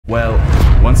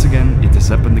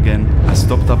happened again, I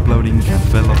stopped uploading and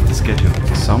fell off the schedule.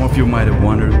 Some of you might have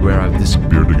wondered where I've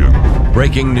disappeared again.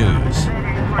 Breaking news.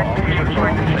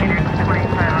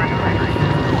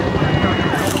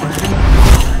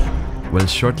 Well,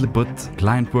 shortly put,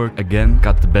 client work again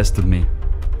got the best of me.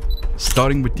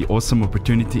 Starting with the awesome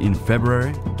opportunity in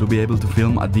February to be able to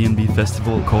film a D&B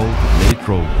festival called Late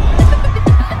Roll.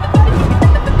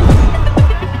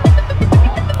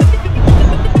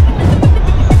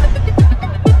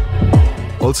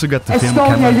 Also got to film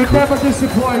camera Estonia, you never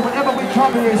disappoint. Whenever we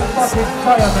come here, it's fucking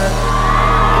fire, man.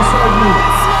 It's all you.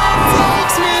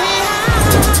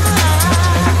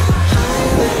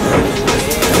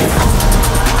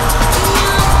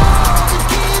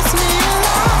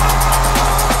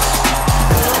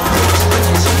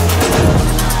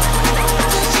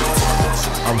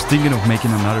 I was thinking of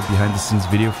making another behind the scenes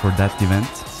video for that event,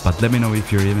 but let me know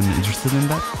if you're even interested in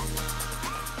that.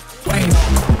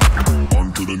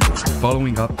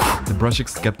 Following up, the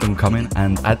projects kept on coming,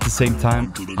 and at the same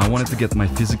time, I wanted to get my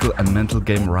physical and mental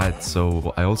game right,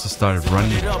 so I also started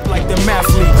running. Like the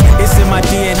mathlete, it's in my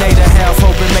DNA to have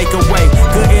hope and make a way.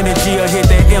 Good energy will hit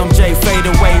that MJ fade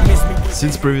away.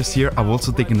 Since previous year, I've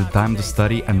also taken the time to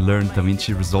study and learn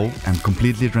DaVinci Resolve and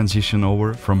completely transition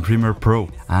over from Premiere Pro.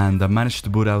 And I managed to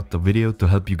put out a video to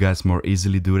help you guys more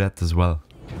easily do that as well.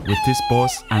 With this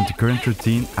pause and the current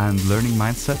routine and learning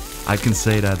mindset, I can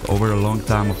say that over a long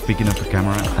time of picking up a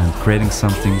camera and creating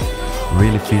something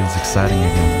really feels exciting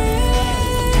again.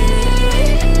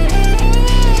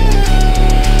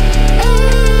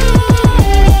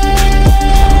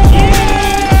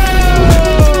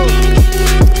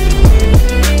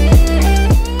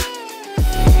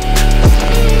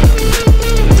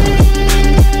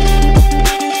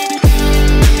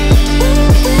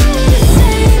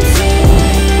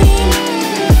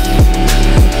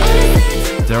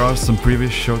 There are some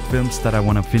previous short films that I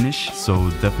want to finish, so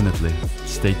definitely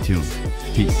stay tuned.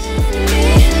 Peace.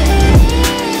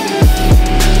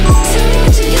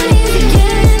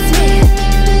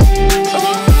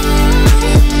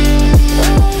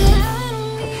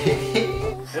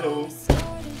 Hello.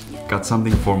 Got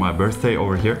something for my birthday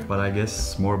over here, but I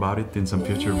guess more about it in some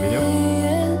future video.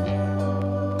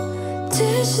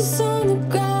 Dishes on the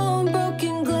ground.